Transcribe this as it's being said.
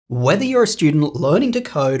Whether you're a student learning to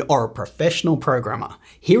code or a professional programmer,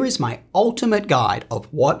 here is my ultimate guide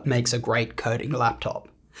of what makes a great coding laptop.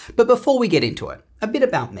 But before we get into it, a bit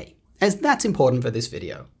about me, as that's important for this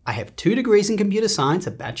video. I have 2 degrees in computer science,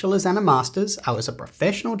 a bachelor's and a master's. I was a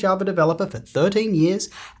professional Java developer for 13 years,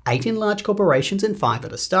 8 in large corporations and 5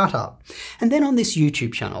 at a startup. And then on this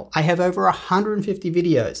YouTube channel, I have over 150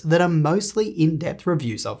 videos that are mostly in-depth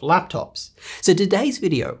reviews of laptops. So today's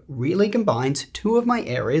video really combines 2 of my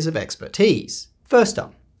areas of expertise. First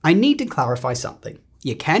up, I need to clarify something.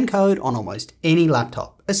 You can code on almost any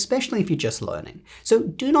laptop, especially if you're just learning. So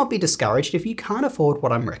do not be discouraged if you can't afford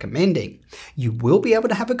what I'm recommending. You will be able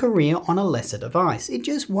to have a career on a lesser device. It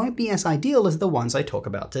just won't be as ideal as the ones I talk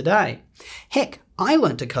about today. Heck, I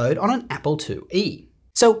learned to code on an Apple IIe.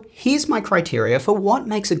 So here's my criteria for what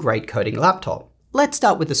makes a great coding laptop. Let's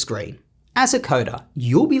start with the screen. As a coder,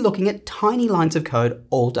 you'll be looking at tiny lines of code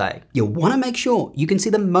all day. You'll want to make sure you can see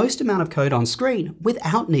the most amount of code on screen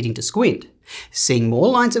without needing to squint. Seeing more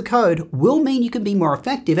lines of code will mean you can be more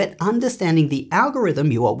effective at understanding the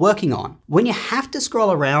algorithm you are working on. When you have to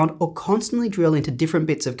scroll around or constantly drill into different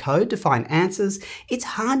bits of code to find answers, it's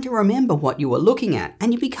hard to remember what you are looking at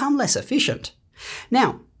and you become less efficient.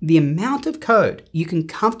 Now, the amount of code you can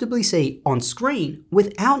comfortably see on screen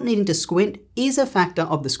without needing to squint is a factor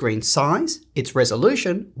of the screen size, its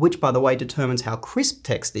resolution, which by the way determines how crisp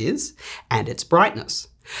text is, and its brightness.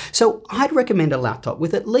 So I'd recommend a laptop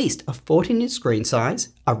with at least a 14-inch screen size,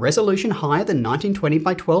 a resolution higher than 1920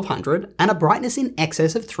 by 1200, and a brightness in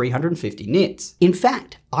excess of 350 nits. In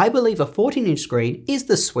fact, I believe a 14-inch screen is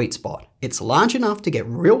the sweet spot. It's large enough to get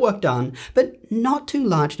real work done, but not too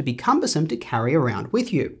large to be cumbersome to carry around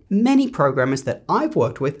with you. Many programmers that I've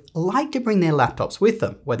worked with like to bring their laptops with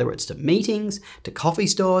them, whether it's to meetings, to coffee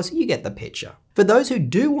stores, you get the picture. For those who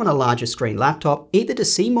do want a larger screen laptop, either to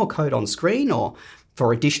see more code on screen or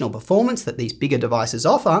for additional performance that these bigger devices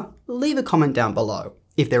offer, leave a comment down below.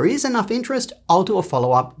 If there is enough interest, I'll do a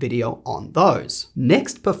follow-up video on those.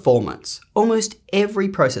 Next, performance. Almost every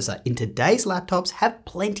processor in today's laptops have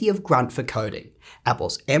plenty of grunt for coding.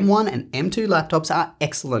 Apple's M1 and M2 laptops are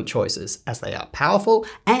excellent choices as they are powerful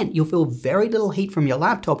and you'll feel very little heat from your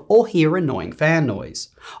laptop or hear annoying fan noise.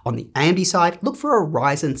 On the AMD side, look for a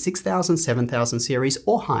Ryzen 6000, 7000 series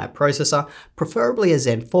or higher processor, preferably a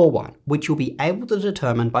Zen 4 one, which you'll be able to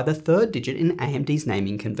determine by the 3rd digit in AMD's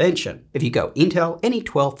naming convention. If you go Intel, any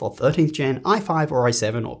 12th or 13th gen, i5 or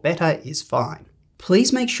i7 or better is fine.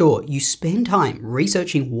 Please make sure you spend time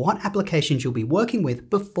researching what applications you'll be working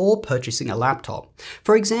with before purchasing a laptop.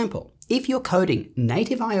 For example, if you're coding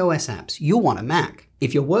native iOS apps, you'll want a Mac.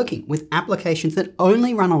 If you're working with applications that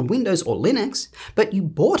only run on Windows or Linux, but you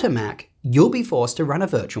bought a Mac, you'll be forced to run a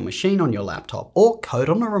virtual machine on your laptop or code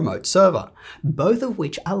on a remote server, both of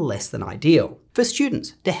which are less than ideal. For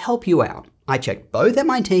students, to help you out, I checked both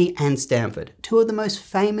MIT and Stanford, 2 of the most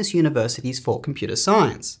famous universities for computer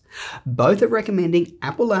science. Both are recommending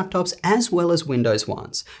Apple laptops as well as Windows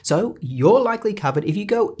ones, so you're likely covered if you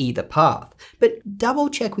go either path, but double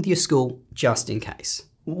check with your school just in case.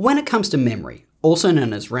 When it comes to memory, also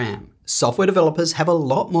known as RAM, software developers have a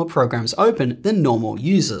lot more programs open than normal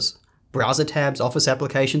users. Browser tabs, Office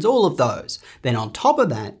applications, all of those. Then on top of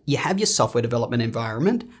that, you have your software development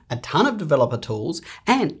environment, a ton of developer tools,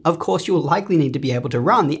 and of course you'll likely need to be able to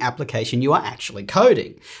run the application you are actually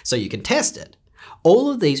coding, so you can test it.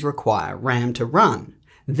 All of these require RAM to run.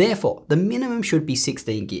 Therefore, the minimum should be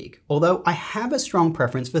 16 gig, although I have a strong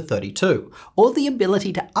preference for 32, or the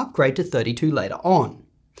ability to upgrade to 32 later on.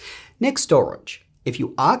 Next, storage. If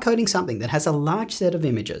you are coding something that has a large set of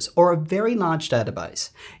images or a very large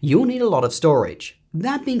database, you'll need a lot of storage.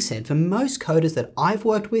 That being said, for most coders that I've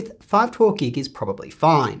worked with, 512 gig is probably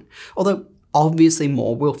fine, although obviously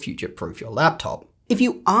more will future-proof your laptop. If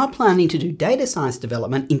you are planning to do data science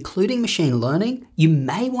development, including machine learning, you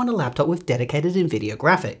may want a laptop with dedicated NVIDIA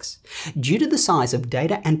graphics. Due to the size of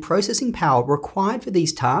data and processing power required for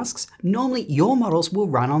these tasks, normally your models will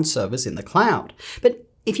run on servers in the cloud. But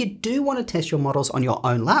if you do want to test your models on your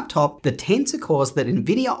own laptop, the Tensor cores that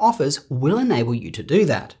NVIDIA offers will enable you to do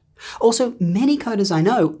that. Also, many coders I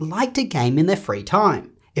know like to game in their free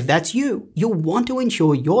time. If that's you, you'll want to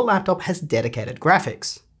ensure your laptop has dedicated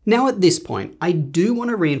graphics. Now at this point, I do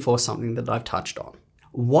want to reinforce something that I've touched on.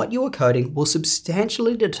 What you are coding will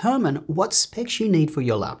substantially determine what specs you need for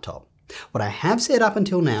your laptop. What I have said up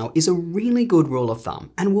until now is a really good rule of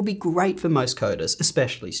thumb and will be great for most coders,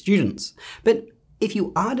 especially students. But if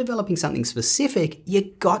you are developing something specific, you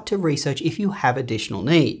got to research if you have additional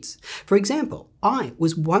needs. For example, I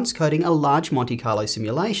was once coding a large Monte Carlo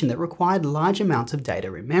simulation that required large amounts of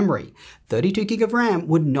data in memory. 32 gig of RAM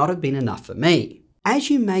would not have been enough for me.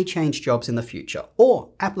 As you may change jobs in the future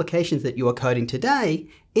or applications that you are coding today,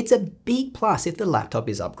 it's a big plus if the laptop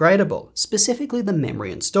is upgradable, specifically the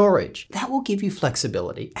memory and storage. That will give you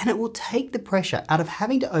flexibility and it will take the pressure out of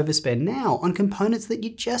having to overspend now on components that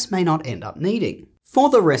you just may not end up needing.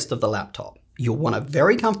 For the rest of the laptop, you'll want a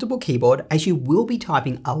very comfortable keyboard as you will be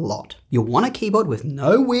typing a lot. You'll want a keyboard with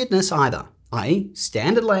no weirdness either, i.e.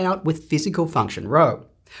 standard layout with physical function row.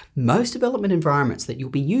 Most development environments that you'll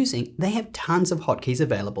be using, they have tons of hotkeys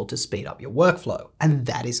available to speed up your workflow, and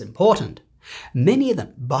that is important. Many of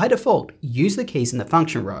them, by default, use the keys in the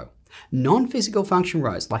function row. Non-physical function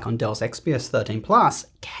rows, like on Dell's XPS 13 Plus,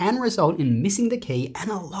 can result in missing the key and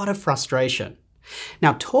a lot of frustration.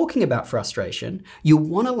 Now, talking about frustration, you'll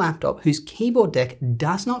want a laptop whose keyboard deck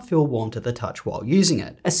does not feel warm to the touch while using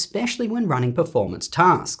it, especially when running performance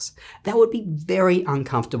tasks. That would be very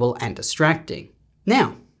uncomfortable and distracting.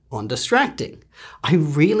 Now, on distracting, I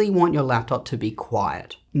really want your laptop to be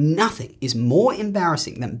quiet. Nothing is more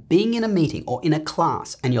embarrassing than being in a meeting or in a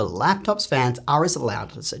class and your laptop's fans are as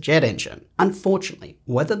loud as a jet engine. Unfortunately,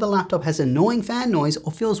 whether the laptop has annoying fan noise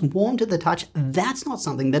or feels warm to the touch, that's not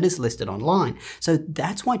something that is listed online. So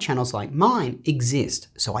that's why channels like mine exist,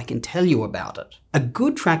 so I can tell you about it. A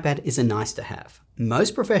good trackpad is a nice to have.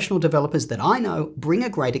 Most professional developers that I know bring a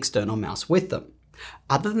great external mouse with them.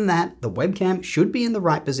 Other than that, the webcam should be in the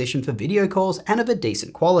right position for video calls and of a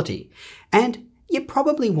decent quality. And you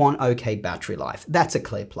probably want okay battery life. That's a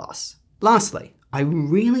clear plus. Lastly, I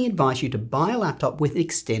really advise you to buy a laptop with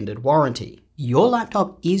extended warranty. Your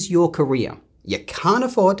laptop is your career. You can't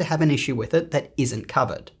afford to have an issue with it that isn't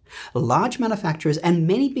covered. Large manufacturers and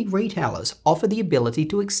many big retailers offer the ability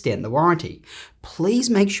to extend the warranty.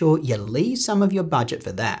 Please make sure you leave some of your budget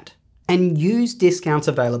for that. And use discounts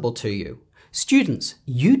available to you. Students,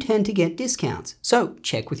 you tend to get discounts, so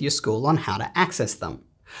check with your school on how to access them.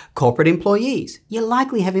 Corporate employees, you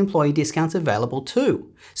likely have employee discounts available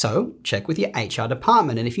too, so check with your HR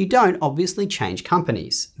department, and if you don't, obviously change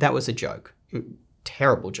companies. That was a joke.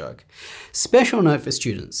 Terrible joke. Special note for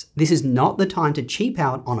students, this is not the time to cheap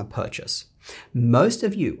out on a purchase. Most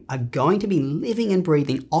of you are going to be living and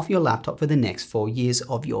breathing off your laptop for the next 4 years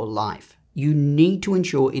of your life. You need to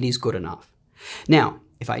ensure it is good enough. Now,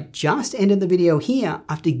 if I just ended the video here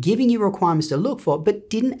after giving you requirements to look for but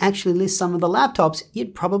didn't actually list some of the laptops,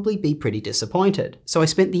 you'd probably be pretty disappointed. So I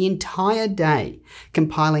spent the entire day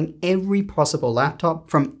compiling every possible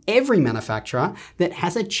laptop from every manufacturer that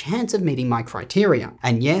has a chance of meeting my criteria.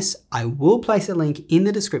 And yes, I will place a link in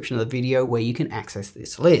the description of the video where you can access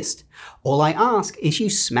this list. All I ask is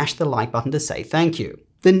you smash the like button to say thank you.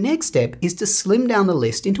 The next step is to slim down the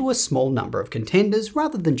list into a small number of contenders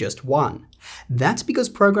rather than just one. That's because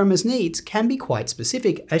programmers' needs can be quite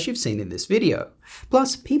specific, as you've seen in this video.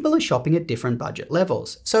 Plus, people are shopping at different budget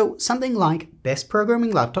levels, so something like best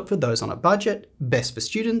programming laptop for those on a budget, best for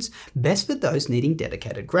students, best for those needing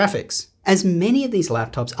dedicated graphics. As many of these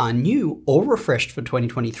laptops are new or refreshed for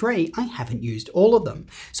 2023, I haven't used all of them,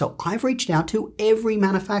 so I've reached out to every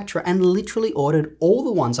manufacturer and literally ordered all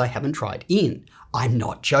the ones I haven't tried in. I'm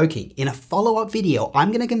not joking. In a follow-up video, I'm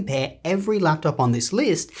going to compare every laptop on this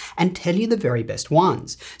list and tell you the very best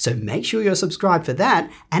ones. So make sure you're subscribed for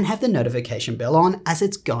that and have the notification bell on, as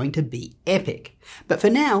it's going to be epic. But for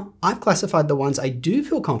now, I've classified the ones I do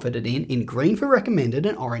feel confident in green for recommended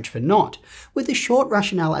and orange for not, with a short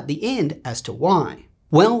rationale at the end as to why.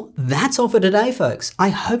 Well, that's all for today, folks. I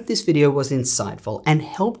hope this video was insightful and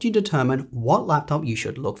helped you determine what laptop you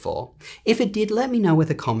should look for. If it did, let me know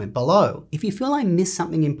with a comment below. If you feel I missed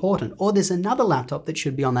something important or there's another laptop that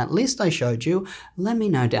should be on that list I showed you, let me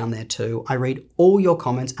know down there too. I read all your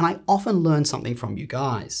comments and I often learn something from you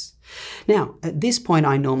guys. Now, at this point,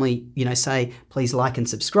 I normally, say, please like and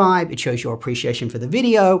subscribe. It shows your appreciation for the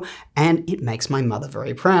video and it makes my mother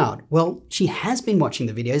very proud. Well, she has been watching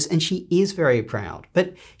the videos and she is very proud,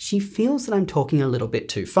 but she feels that I'm talking a little bit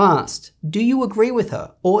too fast. Do you agree with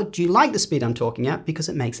her? Or do you like the speed I'm talking at because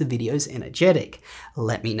it makes the videos energetic?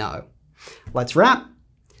 Let me know. Let's wrap.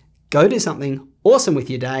 Go do something awesome with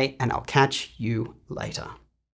your day and I'll catch you later.